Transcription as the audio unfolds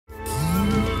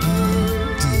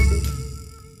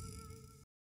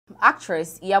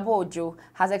Actress Iyabo Ojo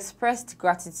has expressed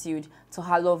gratitude to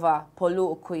her lover,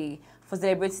 Paulo Okoye, for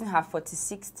celebrating her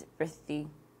 46th birthday.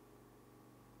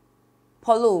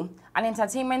 Paulo, an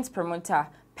entertainment promoter,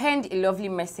 penned a lovely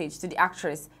message to the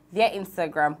actress via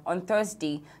Instagram on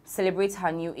Thursday to celebrate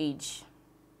her new age.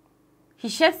 He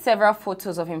shared several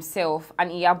photos of himself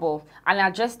and Iyabo and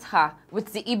addressed her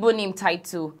with the Igbo name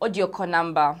title,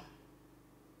 Ojo.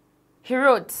 He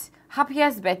wrote,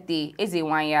 "Happiest birthday,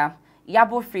 Ezewanya,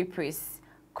 Iyabo Free Praise,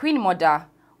 Queen Mother,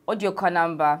 Ojo,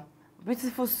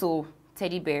 beautiful soul,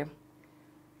 teddy bear."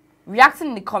 Reacting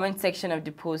in the comment section of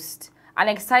the post, an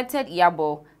excited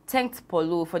Iyabo thanked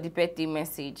Paulo for the birthday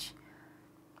message.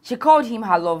 She called him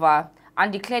her lover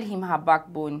and declared him her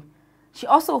backbone. She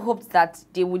also hoped that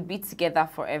they would be together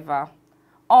forever.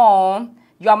 "Oh,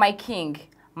 you are my king,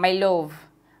 my love,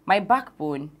 my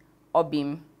backbone,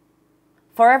 Obim.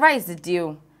 Forever is the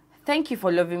deal. Thank you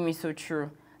for loving me so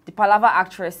true," the Palava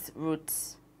actress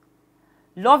wrote.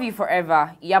 "Love you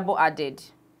forever," Iyabo added.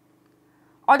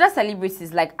 Other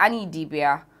celebrities like Annie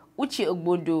Dibia, Uche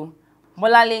Ogbodo,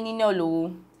 Molale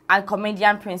Ninolo, and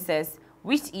comedian Princess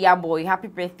wished Iyabo a happy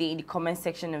birthday in the comment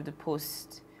section of the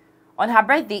post. On her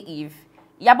birthday eve,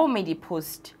 Iyabo made a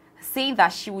post saying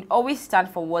that she would always stand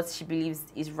for what she believes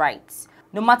is right,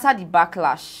 no matter the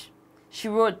backlash. She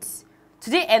wrote,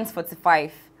 "Today ends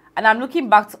 45, and I'm looking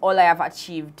back to all I have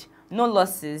achieved, no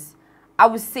losses. I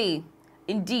would say,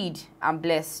 indeed, I'm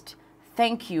blessed.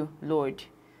 Thank you, Lord.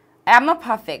 I am not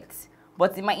perfect,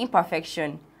 but in my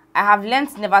imperfection, I have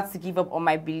learned never to give up on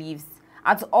my beliefs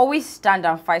and to always stand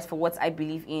and fight for what I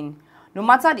believe in, no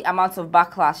matter the amount of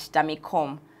backlash that may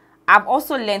come. I've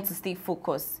also learned to stay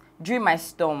focused during my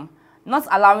storm, not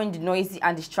allowing the noisy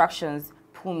and distractions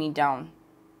pull me down.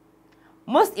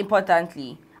 Most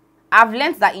importantly, I've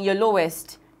learned that in your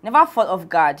lowest, never fall off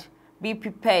guard, be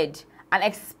prepared, and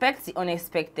expect the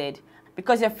unexpected,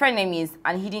 because your frenemies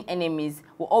and hidden enemies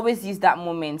will always use that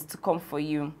moment to come for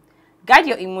you. Guide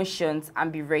your emotions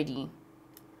and be ready."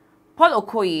 Paulo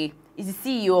Okoye is the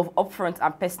CEO of Upfront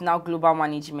and Personal Global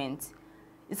Management.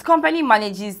 His company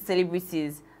manages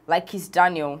celebrities like Kiss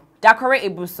Daniel, Dakore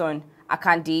Ebuson,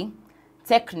 Akande,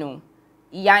 Tekno,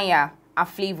 Iyanya, and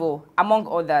Flavor, among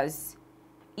others.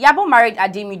 Iyabo married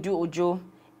Ademidu Ojo,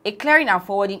 a clearing and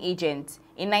forwarding agent,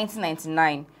 in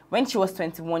 1999 when she was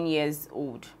 21 years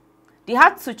old. They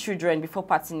had 2 children before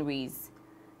parting ways.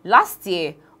 Last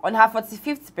year, on her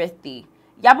 45th birthday,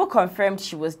 Iyabo confirmed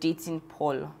she was dating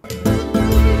Paul.